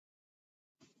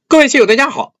各位棋友大家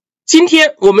好，今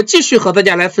天我们继续和大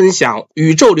家来分享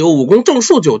宇宙流武宫正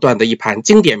树九段的一盘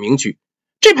经典名局。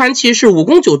这盘棋是武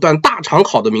宫九段大长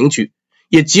考的名局，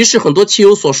也即是很多棋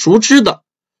友所熟知的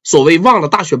所谓忘了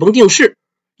大雪崩定式，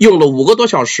用了5个多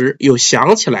小时又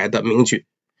想起来的名局。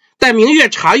但明月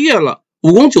查阅了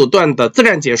武宫九段的自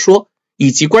然解说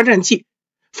以及观战记，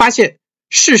发现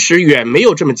事实远没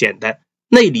有这么简单，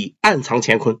内里暗藏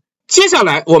乾坤。接下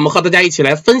来我们和大家一起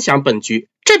来分享本局。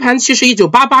这盘棋是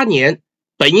1988年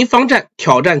本因坊战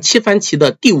挑战七番棋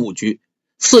的第5局。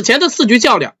此前的4局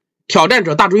较量，挑战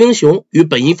者大竹英雄与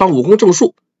本因坊武宫正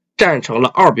树战成了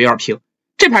2-2平。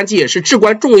这盘棋也是至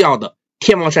关重要的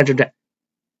天王山之战。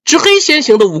执黑先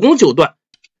行的武宫九段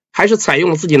还是采用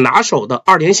了自己拿手的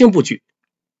2连星布局，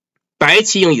白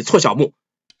棋应以错小目。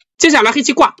接下来黑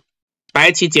棋挂，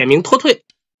白棋简明脱退，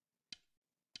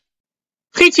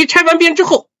黑棋拆完边之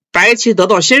后，白棋得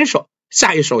到先手，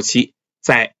下一手棋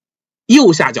在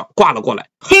右下角挂了过来。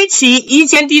黑棋一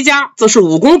间低加，则是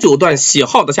武宫九段喜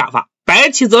好的下法，白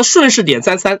棋则顺势点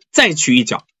33，再取一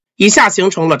角，以下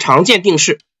形成了常见定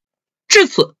式。至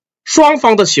此，双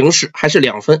方的形势还是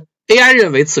2分。AI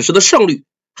认为此时的胜率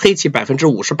黑棋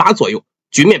 58% 左右，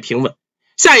局面平稳。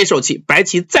下一手棋，白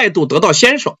棋再度得到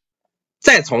先手，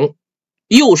再从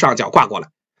右上角挂过来，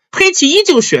黑棋依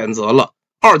旧选择了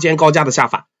2间高加的下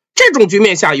法。这种局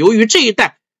面下，由于这一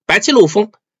带白棋漏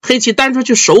风，黑棋单出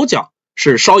去守角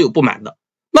是稍有不满的。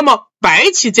那么白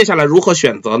棋接下来如何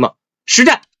选择呢？实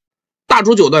战大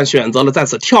竹九段选择了在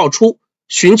此跳出，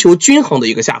寻求均衡的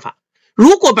一个下法。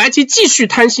如果白棋继续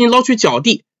贪心捞取角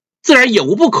地，自然也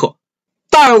无不可，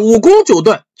但武宫九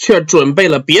段却准备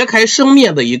了别开生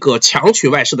面的一个强取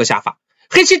外势的下法。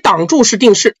黑棋挡住是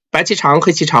定式，白棋长，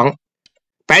黑棋长，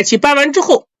白棋搬完之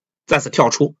后再次跳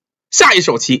出，下一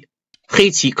手棋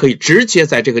黑棋可以直接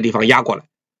在这个地方压过来，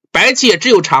白棋也只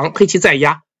有长，黑棋再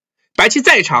压，白棋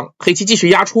再长，黑棋继续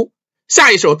压出。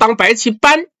下一手当白棋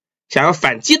搬想要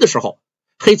反击的时候，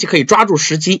黑棋可以抓住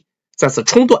时机再次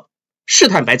冲断，试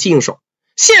探白棋应手。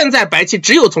现在白棋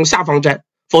只有从下方粘，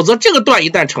否则这个段一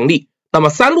旦成立，那么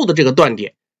3路的这个断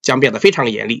点将变得非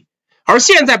常严厉。而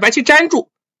现在白棋粘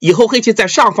住以后，黑棋在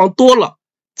上方多了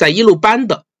在一路搬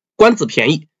的官子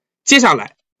便宜，接下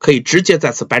来可以直接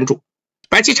在此搬住，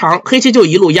白棋长，黑棋就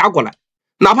一路压过来，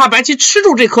哪怕白棋吃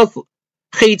住这颗子，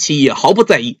黑棋也毫不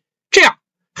在意。这样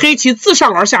黑棋自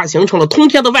上而下形成了通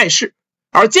天的外势，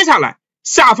而接下来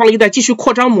下方一带继续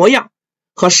扩张模样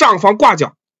和上方挂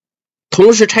角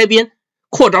同时拆边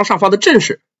扩张上方的阵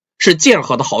势是剑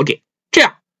合的好点，这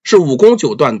样是武宫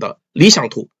九段的理想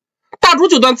图。大竹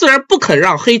九段自然不肯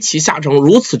让黑棋下成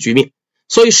如此局面，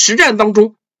所以实战当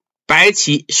中白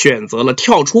棋选择了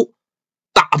跳出，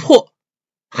打破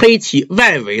黑棋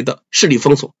外围的势力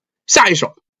封锁。下一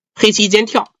手黑棋一间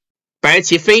跳，白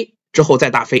棋飞之后再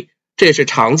大飞，这也是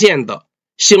常见的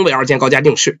星位2间高加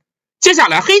定式。接下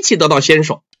来黑棋得到先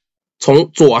手，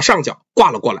从左上角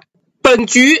挂了过来。本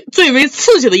局最为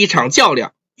刺激的一场较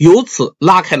量由此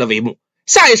拉开了帷幕。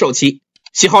下一手棋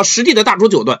喜好实地的大竹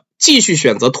九段继续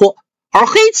选择拖，而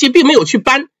黑棋并没有去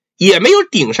搬，也没有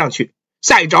顶上去。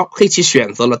下一招黑棋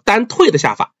选择了单退的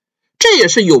下法，这也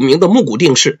是有名的木谷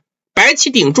定式。白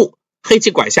棋顶住，黑棋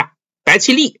拐下，白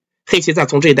棋立，黑棋再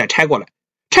从这一带拆过来，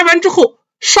拆完之后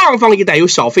上方一带有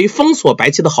小飞封锁白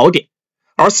棋的好点，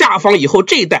而下方以后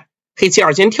这一带黑棋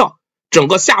2间跳，整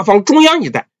个下方中央一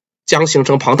带将形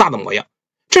成庞大的模样，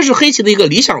这是黑棋的一个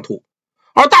理想图。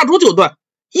而大竹九段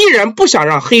依然不想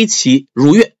让黑棋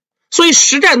如愿，所以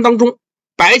实战当中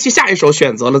白棋下一手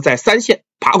选择了在3线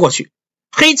爬过去，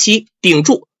黑棋顶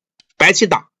住，白棋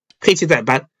挡，黑棋再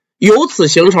搬，由此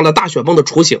形成了大雪崩的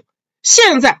雏形。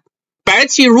现在白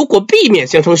棋如果避免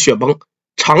形成雪崩，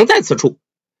常在此处，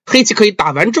黑棋可以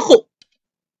打完之后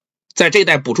在这一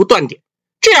带补出断点，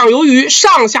这样由于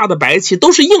上下的白棋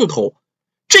都是硬头，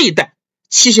这一带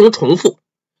棋形重复，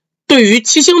对于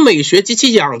棋形美学及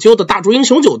其讲究的大竹英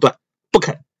雄九段不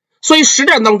肯，所以实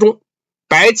战当中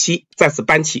白棋在此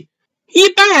搬棋。一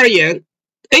般而言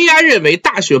AI 认为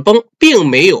大雪崩并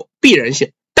没有必然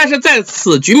性，但是在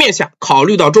此局面下考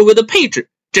虑到周围的配置，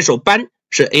这手搬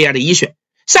是 AI 的一选。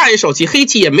下一手棋黑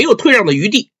棋也没有退让的余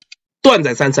地，断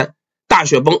在33，大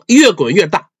雪崩越滚越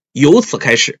大，由此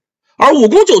开始。而武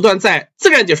宫九段在自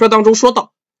然解说当中说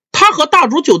到，他和大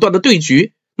竹九段的对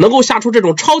局能够下出这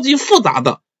种超级复杂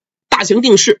的大型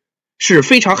定式是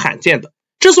非常罕见的。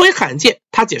之所以罕见，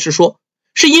他解释说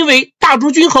是因为大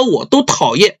竹君和我都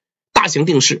讨厌大型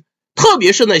定式，特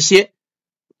别是那些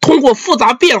通过复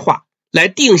杂变化来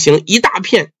定型一大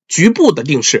片局部的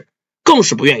定式，更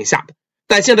是不愿意下的。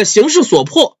但现在形势所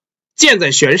迫，箭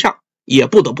在弦上，也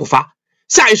不得不发。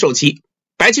下一手棋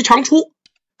白棋长出，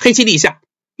黑棋立下，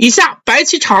以下白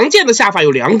棋常见的下法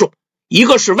有2种，一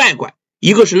个是外拐，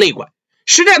一个是内拐。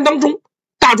实战当中，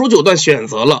大主九段选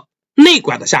择了内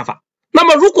拐的下法。那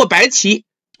么如果白棋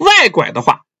外拐的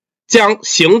话，将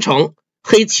形成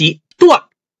黑棋断，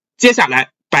接下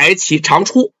来白棋长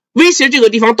出，威胁这个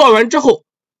地方断完之后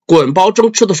滚包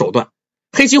争吃的手段。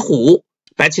黑棋虎，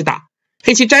白棋打，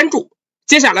黑棋粘住，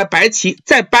接下来白棋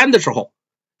再扳的时候，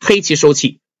黑棋收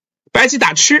棋，白棋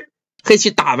打吃，黑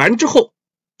棋打完之后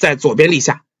在左边立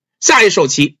下，下一手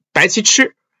棋白棋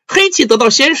吃，黑棋得到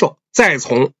先手，再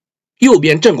从右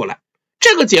边震过来。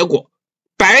这个结果，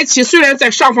白棋虽然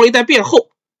在上方一带变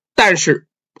厚，但是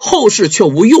后势却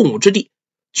无用武之地，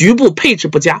局部配置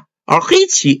不佳，而黑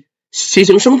棋棋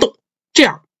形生动，这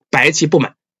样白棋不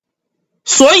满。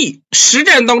所以实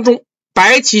战当中，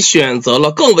白棋选择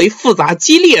了更为复杂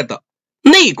激烈的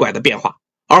内拐的变化，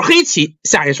而黑棋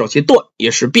下一手棋断也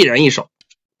是必然一手。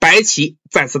白棋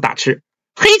再次打吃，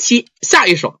黑棋下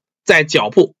一手在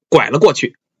脚步拐了过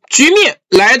去，局面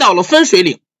来到了分水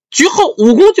岭。局后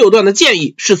武功九段的建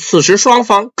议是此时双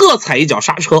方各踩一脚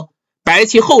刹车，白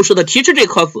棋后势的提吃这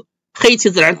颗子，黑棋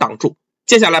自然挡住，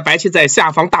接下来白棋在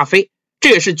下方大飞，这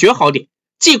也是绝好点，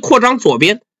既扩张左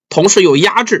边，同时又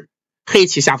压制黑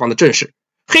棋下方的阵势。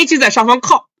黑棋在上方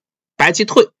靠，白棋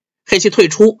退，黑棋退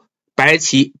出，白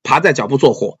棋爬在脚步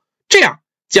做活，这样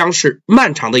将是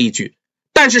漫长的一局。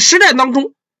但是实战当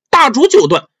中，大主九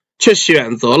段却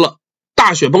选择了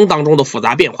大雪崩当中的复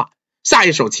杂变化，下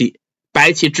一手棋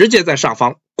白棋直接在上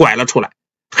方拐了出来，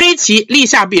黑棋立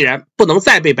下必然不能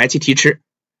再被白棋提吃，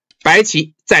白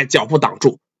棋在脚步挡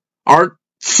住，而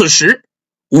此时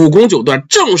武功九段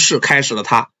正式开始了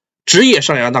他职业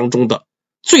生涯当中的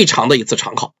最长的一次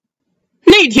长考。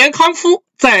内田康夫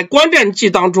在观战记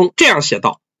当中这样写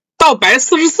道，到白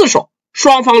44手，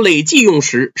双方累计用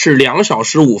时是2小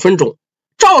时5分钟，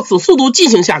照此速度进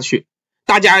行下去，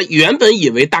大家原本以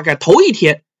为大概头一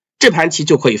天这盘棋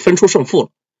就可以分出胜负了，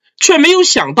却没有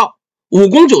想到武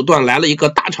功九段来了一个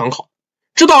大长考，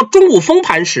直到中午封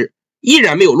盘时依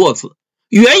然没有落子，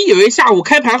原以为下午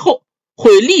开盘后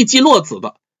会立即落子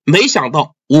的，没想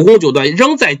到武功九段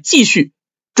仍在继续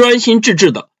专心致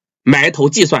志的埋头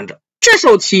计算着。这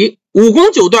手棋武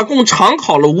功九段共长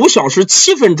考了5小时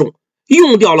7分钟，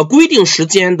用掉了规定时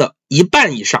间的一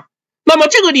半以上。那么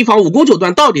这个地方武功九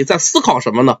段到底在思考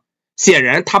什么呢？显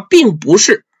然他并不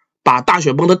是把大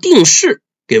雪崩的定式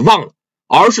给忘了，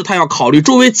而是他要考虑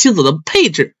周围棋子的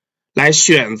配置来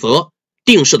选择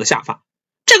定式的下法。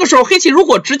这个时候黑棋如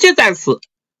果直接在此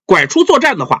拐出作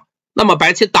战的话，那么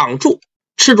白棋挡住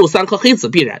吃住3颗黑子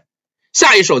必然。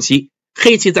下一手棋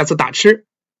黑棋再次打吃，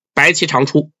白棋长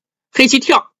出，黑棋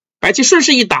跳，白棋顺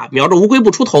势一打，瞄着乌龟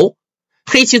不出头，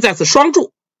黑棋再次双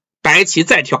住，白棋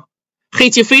再跳，黑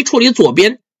棋飞处理左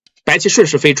边，白棋顺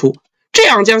势飞出，这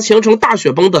样将形成大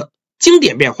雪崩的经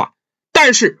典变化。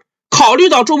但是考虑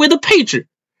到周围的配置，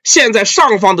现在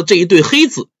上方的这一对黑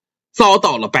子遭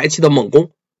到了白棋的猛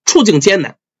攻，处境艰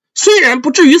难。虽然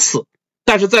不至于死，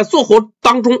但是在做活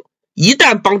当中，一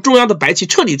旦帮中央的白棋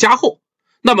彻底加厚，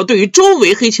那么对于周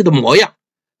围黑棋的模样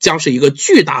将是一个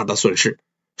巨大的损失。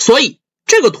所以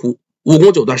这个图武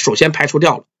功九段首先排除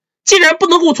掉了。既然不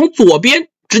能够从左边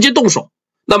直接动手，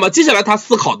那么接下来他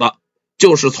思考的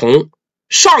就是从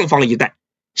上方一带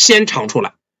先长出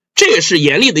来，这也是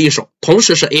严厉的一手，同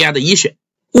时是 AI 的一选。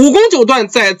武功九段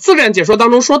在自然解说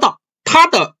当中说到，他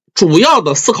的主要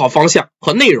的思考方向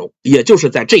和内容也就是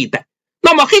在这一带。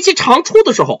那么黑棋长出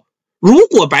的时候，如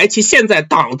果白棋现在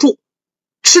挡住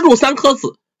吃住3颗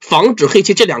子，防止黑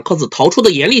棋这2颗子逃出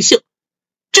的严厉性，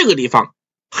这个地方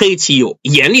黑棋有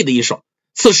严厉的一手。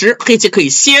此时黑棋可以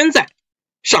先在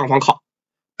上方靠，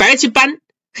白棋扳，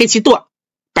黑棋断，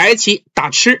白棋打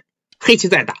吃，黑棋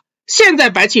再打。现在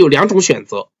白棋有2种选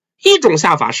择，一种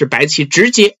下法是白棋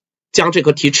直接将这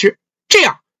颗提吃，这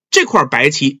样这块白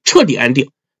棋彻底安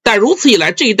定。但如此一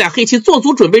来，这一带黑棋做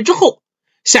足准备之后，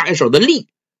下一手的力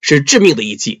是致命的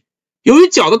一击。由于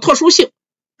角的特殊性，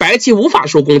白棋无法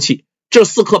收攻气，这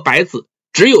4颗白子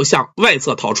只有向外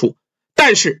侧逃出。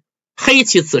但是黑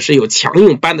棋此时有强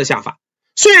用扳的下法，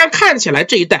虽然看起来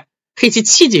这一带黑棋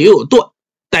7解又有断，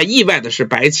但意外的是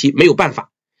白棋没有办法。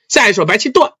下一手白棋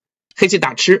断，黑棋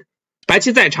打吃，白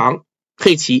棋再长，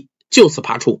黑棋就此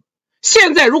爬出。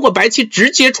现在如果白棋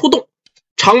直接出动，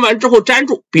长完之后粘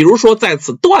住，比如说在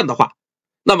此断的话，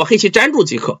那么黑棋粘住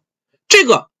即可。这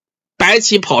个白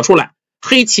棋跑出来，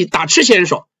黑棋打吃先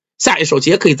手，下一手棋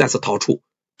也可以再次逃出。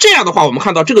这样的话，我们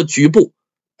看到这个局部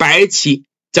白棋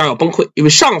将要崩溃，因为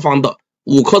上方的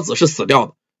5颗子是死掉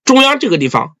的，中央这个地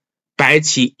方白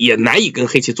棋也难以跟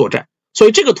黑棋作战，所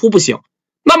以这个图不行。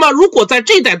那么如果在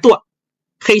这带断，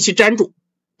黑棋粘住，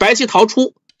白棋逃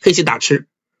出，黑棋打吃，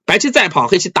白棋再跑，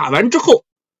黑棋打完之后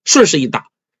顺势一打，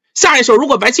下一手如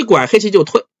果白棋拐，黑棋就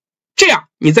退，这样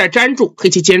你再粘住，黑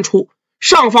棋尖出，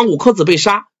上方5颗子被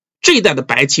杀，这一带的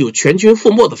白棋有全军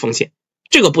覆没的风险，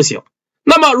这个不行。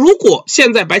那么如果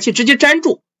现在白棋直接粘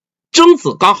住，争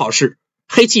子刚好是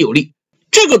黑棋有利，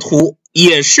这个图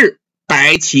也是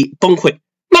白棋崩溃。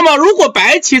那么如果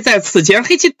白棋在此前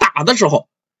黑棋打的时候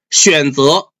选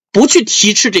择不去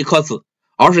提吃这颗子，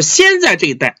而是先在这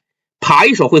一带爬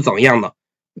一手，会怎么样呢？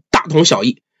大同小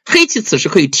异，黑棋此时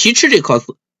可以提吃这颗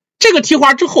子，这个提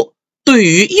花之后对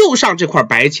于右上这块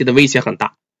白棋的威胁很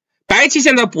大。白棋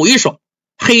现在补一手，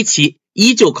黑棋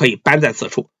依旧可以扳在此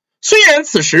处，虽然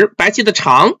此时白棋的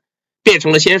长变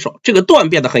成了先手，这个段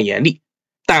变得很严厉，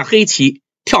但黑棋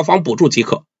跳房补住即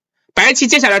可。白棋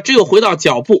接下来只有回到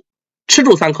脚步吃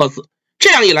住3颗子，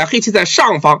这样一来黑棋在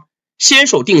上方先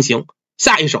手定型，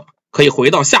下一手可以回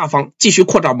到下方继续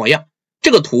扩张模样，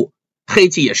这个图黑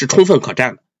棋也是充分可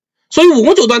战的。所以武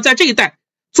功九段在这一带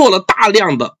做了大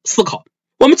量的思考。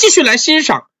我们继续来欣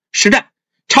赏实战。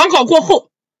长考过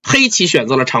后，黑棋选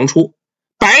择了长出，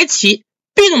白棋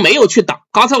并没有去挡，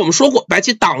刚才我们说过白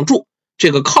棋挡住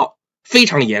这个靠非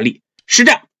常严厉。实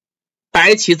战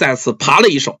白棋在此爬了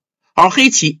一手，而黑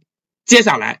棋接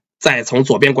下来再从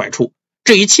左边拐出，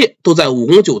这一切都在武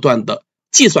功九段的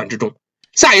计算之中。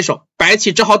下一手白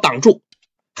棋只好挡住，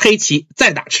黑棋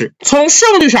再打吃。从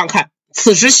胜率上看，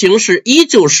此时形势依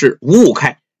旧是5-5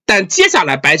开，但接下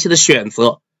来白棋的选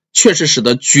择却是使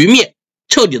得局面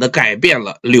彻底的改变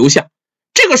了流向。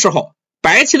这个时候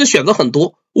白棋的选择很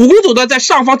多，武功九段在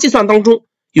上方计算当中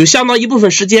有相当一部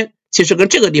分时间其实跟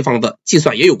这个地方的计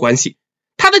算也有关系。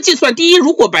它的计算，第一，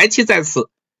如果白棋在此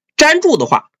粘住的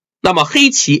话，那么黑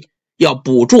棋要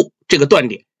补住这个断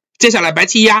点，接下来白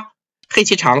棋压，黑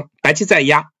棋长，白棋再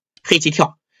压，黑棋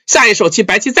跳，下一手棋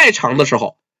白棋再长的时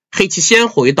候，黑棋先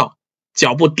回到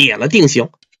脚步点了定型，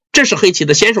这是黑棋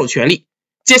的先手权利。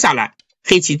接下来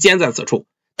黑棋尖在此处，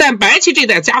但白棋这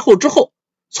带加厚之后，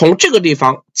从这个地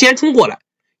方尖冲过来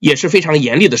也是非常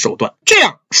严厉的手段。这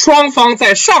样双方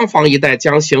在上方一带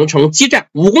将形成激战，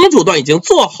武功九段已经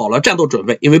做好了战斗准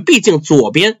备，因为毕竟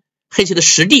左边黑棋的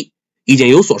实地已经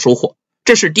有所收获。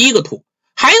这是第一个图。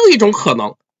还有一种可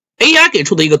能， AI 给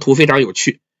出的一个图非常有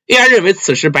趣， AI 认为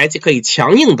此时白棋可以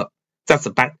强硬的在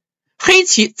此扳，黑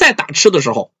棋在打吃的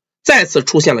时候再次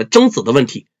出现了争子的问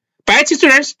题，白棋虽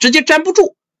然直接粘不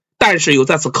住，但是有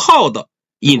在此靠的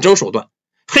引争手段，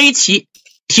黑棋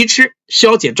提吃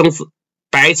消解争子，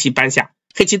白棋扳下，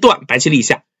黑棋断，白棋立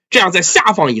下，这样在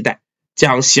下方一带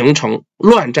将形成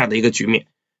乱战的一个局面。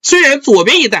虽然左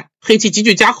边一带黑棋急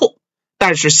剧加厚，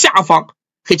但是下方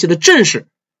黑棋的阵势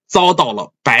遭到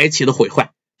了白棋的毁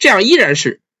坏，这样依然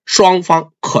是双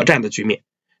方可战的局面。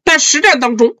但实战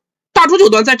当中，大竹九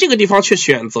段在这个地方却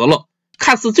选择了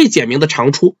看似最简明的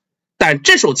长出，但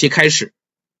这手棋开始，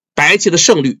白棋的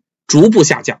胜率逐步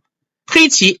下降，黑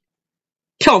棋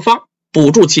跳方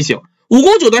补住棋形。武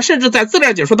功九段甚至在自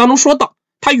然解说当中说到，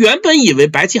他原本以为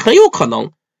白棋很有可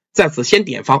能在此先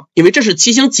点方，因为这是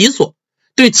棋形急锁，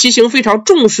对棋形非常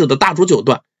重视的大竹九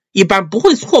段一般不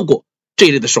会错过这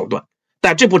一类的手段，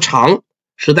但这步长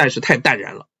实在是太淡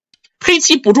然了。黑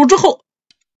棋补住之后，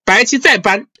白棋再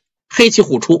扳，黑棋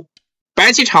虎出，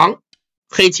白棋长，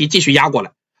黑棋继续压过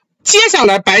来。接下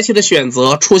来白棋的选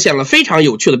择出现了非常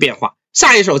有趣的变化，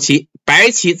下一手棋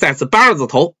白棋再次扳二字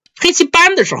头，黑棋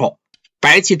扳的时候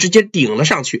白棋直接顶了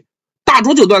上去，大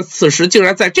竹九段此时竟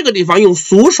然在这个地方用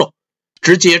俗手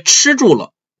直接吃住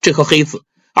了这颗黑子，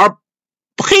而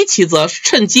黑棋则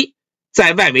趁机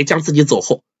在外围将自己走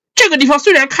后。这个地方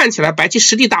虽然看起来白棋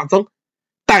实力大增，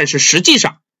但是实际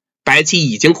上白棋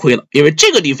已经亏了，因为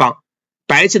这个地方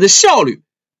白棋的效率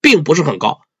并不是很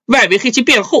高，外围黑棋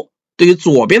变厚对于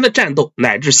左边的战斗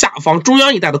乃至下方中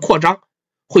央一带的扩张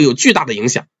会有巨大的影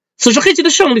响。此时黑棋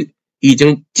的胜率已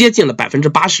经接近了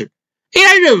 80%。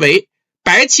 AI 认为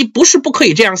白棋不是不可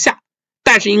以这样下，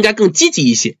但是应该更积极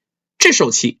一些，这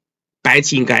手棋白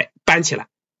棋应该扳起来。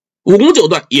武功九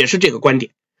段也是这个观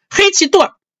点，黑棋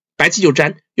断，白棋就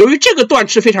粘，由于这个断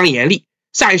吃非常严厉，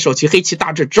下一手棋黑棋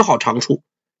大致只好长出，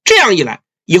这样一来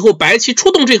以后白棋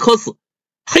出动这颗子，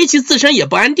黑棋自身也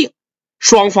不安定，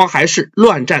双方还是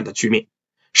乱战的局面。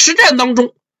实战当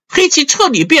中黑棋彻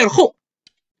底变厚，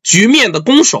局面的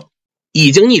攻守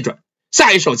已经逆转。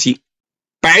下一手棋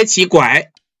白棋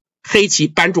拐，黑棋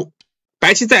扳住，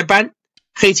白棋再扳，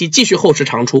黑棋继续后吃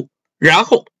长出，然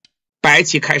后白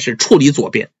棋开始处理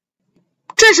左边。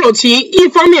这手棋一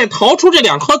方面逃出这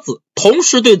2颗子，同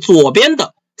时对左边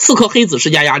的4颗黑子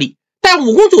施加压力，但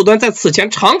武功九段在此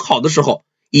前长考的时候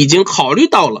已经考虑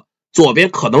到了左边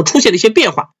可能出现的一些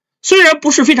变化，虽然不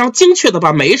是非常精确的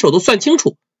把每一手都算清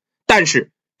楚，但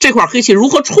是这块黑棋如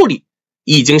何处理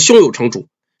已经胸有成竹。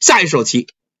下一手棋，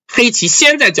黑棋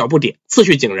先在脚步点，次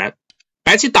序井然，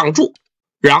白棋挡住，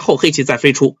然后黑棋再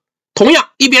飞出，同样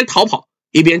一边逃跑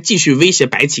一边继续威胁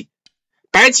白棋。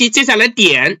白棋接下来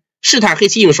点，试探黑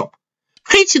棋应手。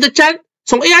黑棋的粘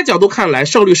从 AI 角度看来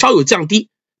胜率稍有降低，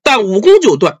但武功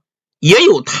九段也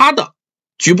有他的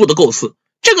局部的构思。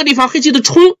这个地方黑棋的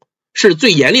冲是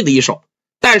最严厉的一手，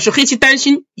但是黑棋担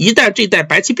心一旦这代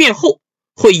白棋变后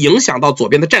会影响到左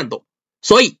边的战斗，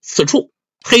所以此处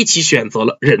黑棋选择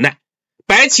了忍耐。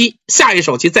白棋下一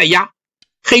手棋再压，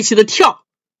黑棋的跳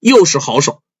又是好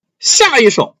手。下一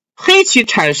手黑棋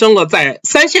产生了在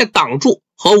3线挡住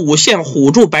和5线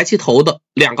唬住白棋头的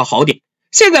2个好点，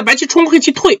现在白棋冲黑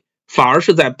棋退反而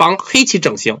是在帮黑棋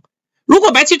整形。如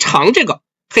果白棋长这个，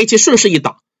黑棋顺势一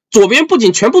挡，左边不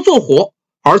仅全部做活，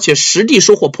而且实地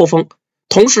收获颇丰，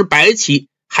同时白棋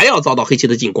还要遭到黑棋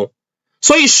的进攻。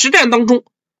所以实战当中，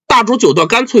大主九段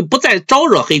干脆不再招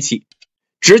惹黑棋，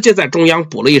直接在中央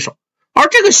补了一手。而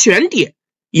这个选点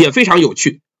也非常有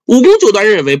趣，武功九段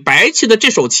认为白棋的这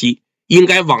手棋应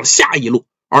该往下一路，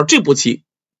而这步棋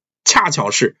恰巧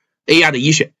是 AI 的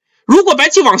一选。如果白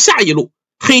棋往下一路，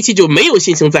黑棋就没有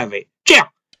信心再围，这样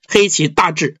黑棋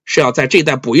大致是要在这一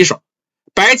带补一手。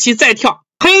白棋再跳，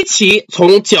黑棋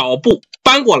从脚步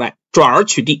搬过来，转而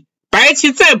取地，白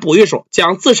棋再补一手，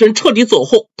将自身彻底走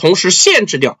后，同时限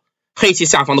制掉黑棋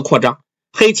下方的扩张。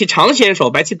黑棋长先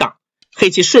手，白棋挡，黑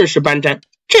棋顺势搬粘，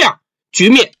这样局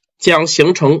面将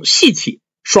形成细棋，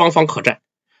双方可战。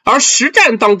而实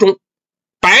战当中，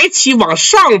白棋往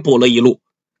上补了一路，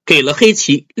给了黑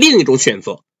棋另一种选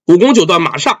择。武功九段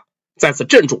马上再次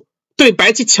镇住，对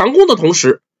白棋强攻的同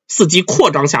时，伺机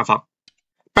扩张下方。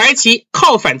白棋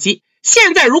靠反击，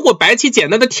现在如果白棋简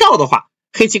单的跳的话，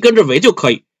黑棋跟着围就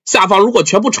可以，下方如果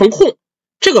全部成空，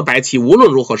这个白棋无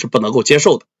论如何是不能够接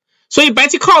受的。所以白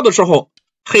棋靠的时候，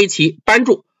黑棋扳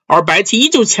住，而白棋依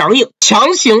旧强硬，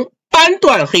强行扳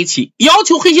断黑棋，要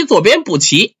求黑棋左边补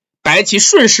棋，白棋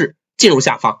顺势进入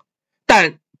下方。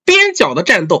但边角的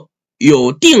战斗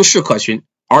有定式可循，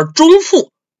而中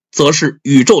腹则是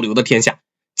宇宙流的天下。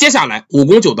接下来武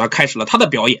功九段开始了他的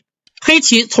表演，黑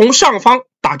棋从上方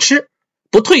打吃，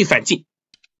不退反进，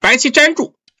白棋粘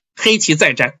住，黑棋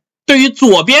再粘，对于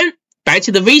左边白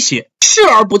棋的威胁视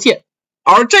而不见，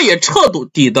而这也彻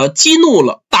底的激怒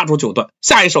了大主九段。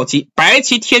下一手棋，白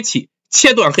棋贴起，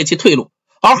切断黑棋退路，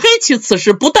而黑棋此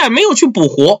时不但没有去补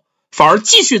活，反而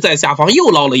继续在下方又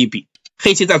捞了一笔。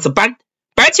黑棋再次扳，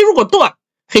白棋如果断，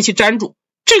黑棋粘住，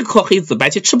这颗黑子白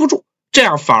棋吃不住，这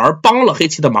样反而帮了黑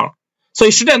棋的忙。所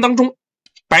以实战当中，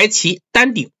白棋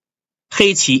单顶，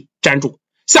黑棋粘住。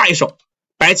下一手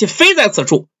白棋飞在此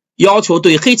处，要求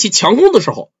对黑棋强攻的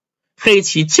时候，黑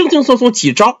棋轻轻松松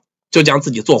几招就将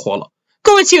自己做活了。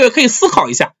各位棋友可以思考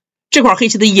一下，这块黑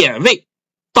棋的眼位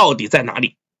到底在哪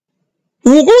里？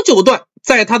武功九段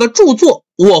在他的著作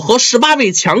《我和18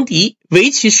位强敌围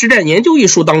棋实战研究》一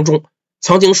书当中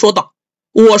曾经说到，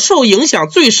我受影响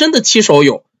最深的棋手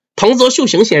有藤泽秀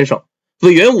行先生、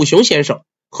尾原武雄先生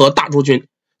和大竹君。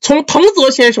从藤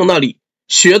泽先生那里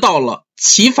学到了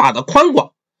棋法的宽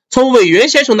广，从尾原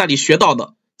先生那里学到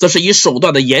的则是以手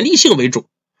段的严厉性为主，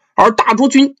而大竹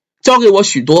君教给我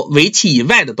许多围棋以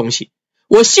外的东西。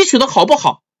我吸取的好不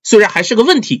好虽然还是个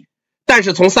问题，但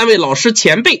是从3位老师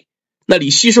前辈那里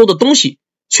吸收的东西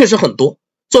确实很多。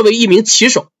作为一名棋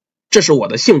手，这是我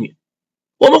的幸运。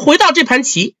我们回到这盘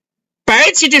棋，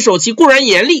白棋这手棋固然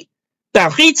严厉，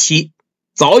但黑棋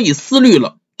早已思虑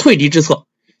了退敌之策。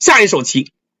下一手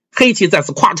棋，黑棋再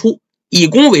次跨出，以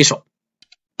攻为守，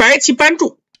白棋扳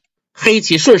住，黑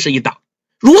棋顺势一挡。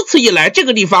如此一来，这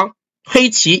个地方黑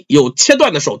棋有切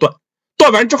断的手段，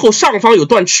断完之后上方有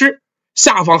断吃，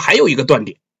下方还有一个断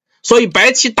点，所以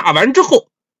白棋打完之后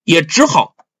也只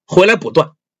好回来补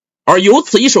断。而由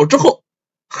此一手之后，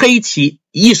黑棋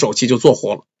一手棋就做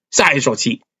活了。下一手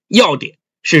棋要点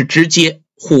是直接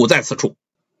虎在此处，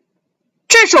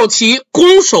这手棋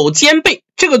攻守兼备，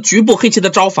这个局部黑棋的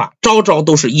招法招招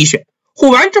都是一选。虎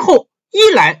完之后，一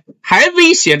来还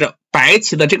威胁着白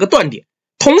棋的这个断点，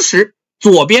同时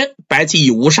左边白棋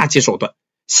已无杀棋手段。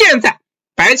现在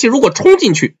白棋如果冲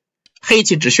进去，黑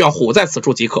棋只需要虎在此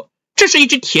处即可。这是一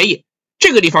只铁眼，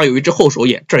这个地方有一只后手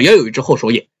眼，这儿也有一只后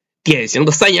手眼，典型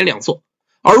的3眼2作。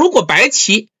而如果白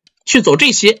棋去走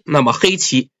这些，那么黑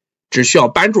棋只需要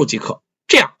扳住即可，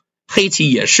这样黑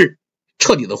棋也是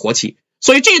彻底的活棋。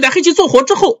所以这一代黑棋做活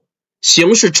之后，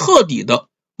形势彻底的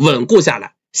稳固下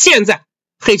来，现在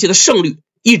黑棋的胜率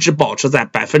一直保持在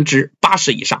 80%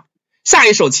 以上。下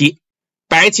一手棋，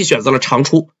白棋选择了长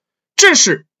出，这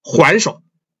是还手。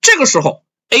这个时候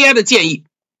AI 的建议，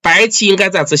白棋应该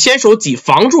在此先手挤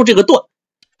防住这个断，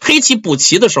黑棋补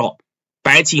棋的时候，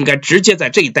白棋应该直接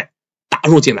在这一带打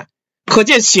入进来，可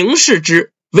见形势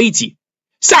之危急。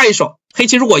下一手黑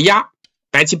棋如果压，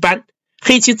白棋搬，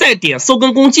黑棋再点搜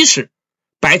根攻击时，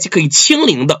白棋可以轻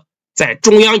灵的在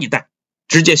中央一带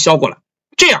直接削过来，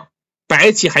这样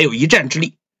白棋还有一战之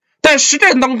力。但实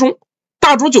战当中，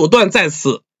大竹九段在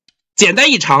此简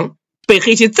单一长，被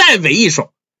黑棋再围一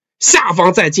手，下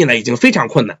方再进来已经非常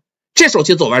困难。这手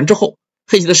棋走完之后，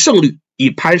黑棋的胜率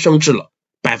已攀升至了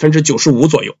 95%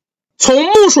 左右。从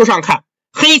目数上看，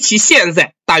黑棋现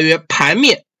在大约盘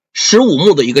面15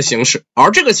目的一个形势，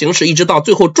而这个形势一直到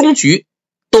最后终局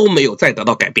都没有再得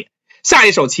到改变。下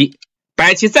一手棋，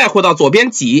白棋再回到左边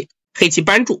挤，黑棋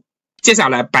扳住，接下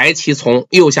来白棋从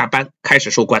右下扳开始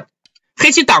收官，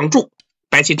黑棋挡住，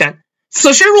白棋粘。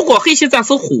此时如果黑棋在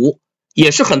此虎，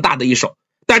也是很大的一手，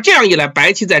但这样一来，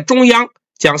白棋在中央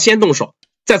将先动手，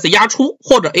在此压出，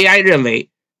或者 AI 认为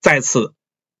在此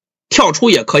跳出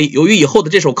也可以，由于以后的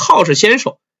这手靠是先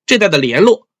手，这带的联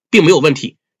络并没有问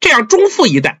题，这样中负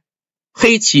一带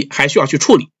黑棋还需要去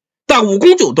处理，但武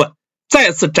功九段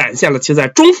再次展现了其在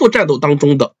中负战斗当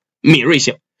中的敏锐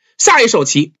性。下一手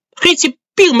棋，黑棋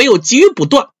并没有急于补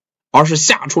断，而是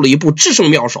下出了一步制胜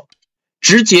妙手，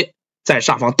直接在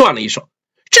上方断了一手。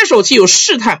这手棋有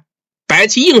试探白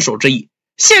棋应手之意。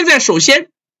现在首先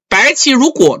白棋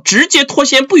如果直接脱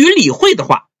先不予理会的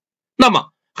话，那么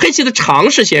黑棋的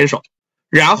长是先手，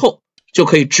然后就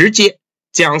可以直接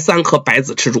将3颗白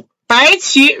子吃住。白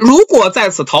棋如果在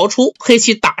此逃出，黑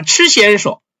棋打吃先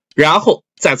手，然后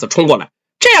再次冲过来，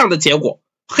这样的结果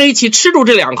黑棋吃住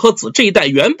这2颗子，这一带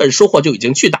原本收获就已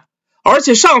经巨大，而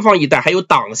且上方一带还有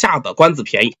挡下的官子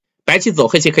便宜，白棋走，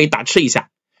黑棋可以打吃一下，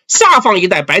下方一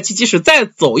带白棋即使再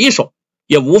走一手，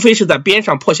也无非是在边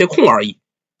上破些空而已，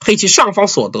黑棋上方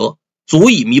所得足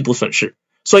以弥补损失，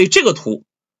所以这个图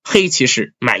黑棋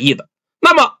是满意的。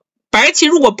那么白棋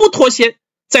如果不脱先，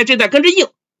在这带跟着应，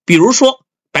比如说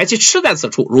白棋吃在此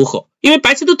处如何？因为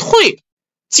白棋的退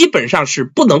基本上是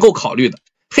不能够考虑的，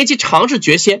黑棋长是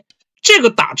绝先，这个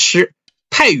打吃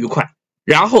太愉快，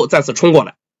然后再次冲过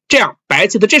来，这样白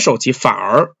棋的这手棋反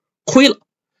而亏了。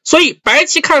所以白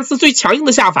棋看似最强硬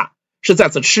的下法是再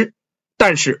次吃，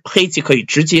但是黑棋可以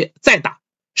直接再打，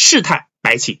试探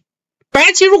白棋。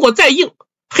白棋如果再应，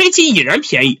黑棋已然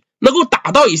便宜，能够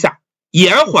打到一下，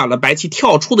延缓了白棋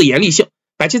跳出的严厉性，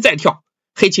白棋再跳，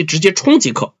黑棋直接冲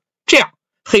即可，这样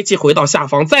黑棋回到下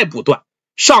方再补断，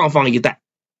上方一带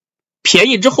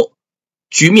便宜之后，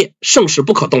局面胜势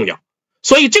不可动摇，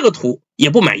所以这个图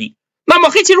也不满意。那么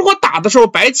黑棋如果打的时候，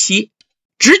白棋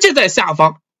直接在下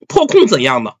方破空怎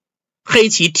样呢？黑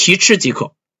棋提吃即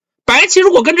可。白棋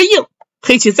如果跟着应，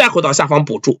黑棋再回到下方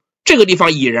补住，这个地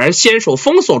方已然先手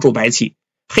封锁住白棋，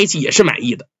黑棋也是满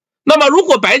意的。那么如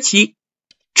果白棋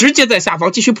直接在下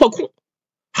方继续破空，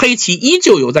黑棋依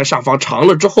旧有在上方长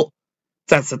了之后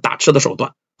再次打吃的手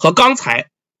段，和刚才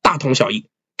大同小异，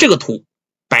这个图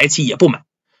白棋也不满。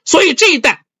所以这一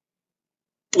带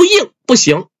不应不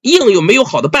行，应又没有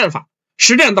好的办法，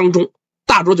实战当中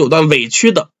大竹九段委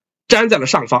屈的粘在了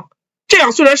上方，这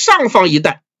样虽然上方一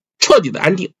带彻底的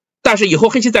安定，但是以后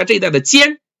黑棋在这一带的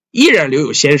尖依然留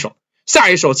有先手。下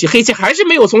一手棋黑棋还是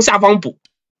没有从下方补，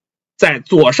在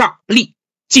左上立，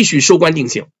继续收官定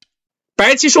型。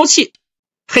白棋收气，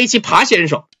黑棋爬先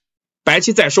手，白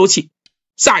棋再收气，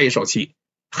下一手棋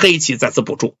黑棋再次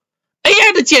补住。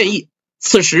 AI 的建议，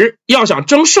此时要想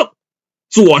争胜，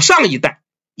左上一带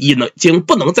已经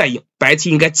不能再应，白棋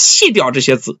应该弃掉这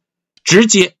些子，直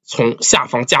接从下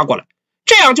方加过来，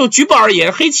这样就局部而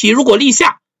言，黑棋如果立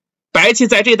下，白棋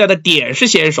在这一带的点是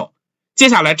先手，接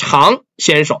下来长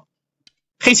先手，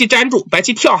黑棋粘住，白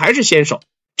棋跳还是先手，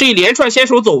这一连串先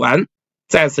手走完，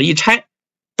在此一拆，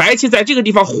白棋在这个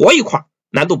地方活一块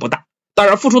难度不大，当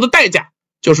然付出的代价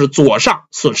就是左上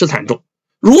损失惨重，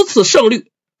如此胜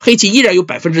率黑棋依然有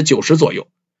 90% 左右，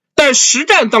但实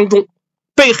战当中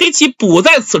被黑棋补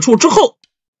在此处之后，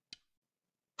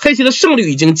黑棋的胜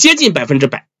率已经接近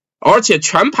 100%， 而且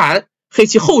全盘黑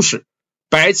棋后势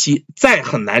白棋再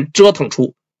很难折腾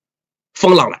出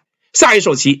风浪来。下一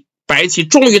手棋白棋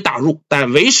终于打入，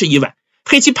但为时已晚，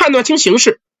黑棋判断清形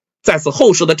势，在此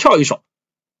后势的跳一手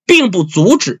并不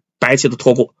阻止白棋的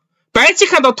拖过，白棋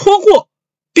看到拖过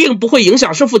并不会影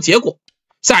响胜负结果，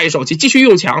下一手棋继续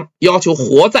用强，要求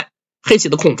活在黑棋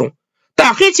的空中，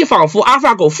但黑棋仿佛阿尔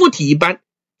法狗附体一般，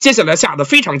接下来下的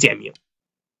非常简明，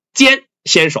尖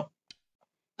先手，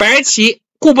白棋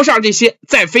顾不上这些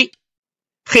再飞，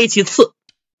黑棋刺，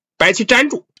白棋粘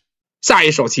住，下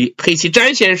一手棋黑棋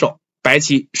粘先手，白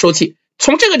棋收气。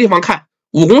从这个地方看，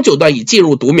武功九段已进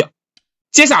入读秒，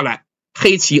接下来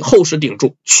黑棋后势顶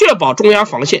住，确保中央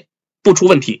防线不出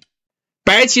问题，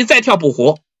白棋再跳补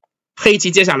活，黑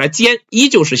棋接下来尖依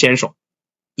旧是先手，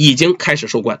已经开始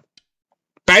收官。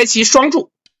白棋双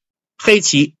助，黑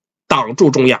棋挡住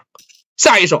中央。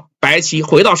下一手白棋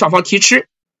回到上方提吃，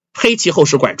黑棋后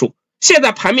势拐住。现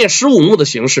在盘面15目的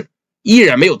形势依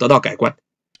然没有得到改观。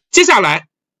接下来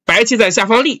白棋在下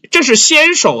方立，这是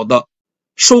先手的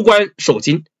收官手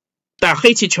筋，但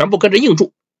黑棋全部跟着应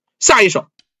住。下一手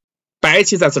白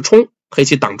棋再次冲，黑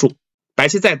棋挡住，白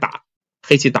棋再打，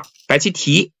黑棋挡，白棋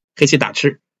提，黑棋打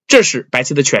吃，这是白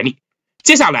棋的权利。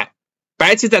接下来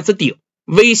白棋再次顶，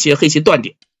威胁黑棋断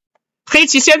点。黑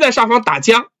棋先在上方打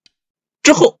将，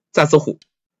之后再次虎，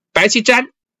白棋粘，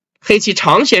黑棋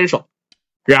长先手，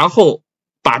然后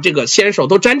把这个先手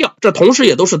都粘掉，这同时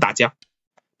也都是打将。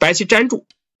白棋粘住，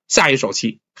下一手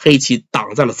棋黑棋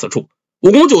挡在了此处。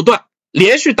武功九段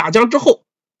连续打将之后，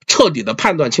彻底的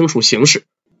判断清楚形势，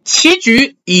棋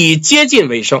局已接近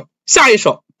尾声。下一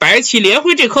手白棋连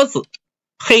挥这颗子，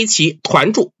黑棋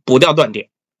团住补掉断点。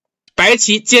白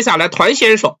棋接下来团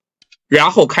先手，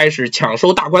然后开始抢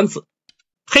收大官子。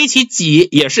黑棋挤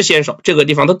也是先手，这个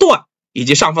地方的断以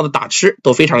及上方的打吃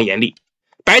都非常严厉。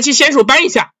白棋先手扳一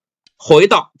下，回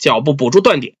到脚部补住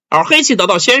断点，而黑棋得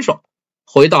到先手，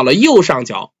回到了右上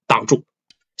角挡住。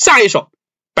下一手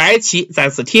白棋再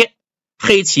次贴，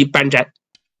黑棋扳粘。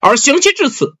而行棋至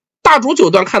此，大主九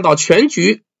段看到全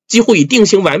局几乎已定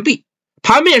型完毕，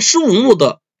盘面15目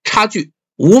的差距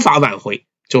无法挽回，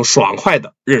就爽快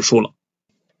的认输了。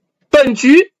本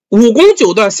局武功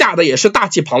九段下的也是大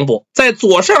气磅礴，在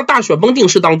左上大雪崩定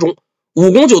式当中，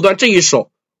武功九段这一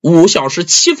手5小时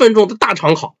7分钟的大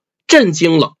长考震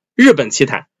惊了日本棋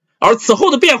坛，而此后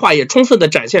的变化也充分的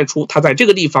展现出他在这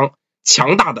个地方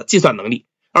强大的计算能力。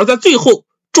而在最后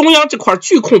中央这块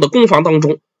巨控的攻防当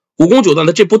中，武功九段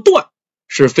的这步断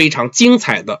是非常精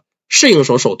彩的适应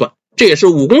手手段，这也是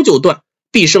武功九段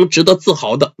毕生值得自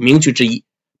豪的名局之一。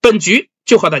本局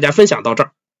就和大家分享到这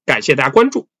儿，感谢大家关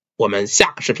注，我们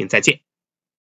下视频再见。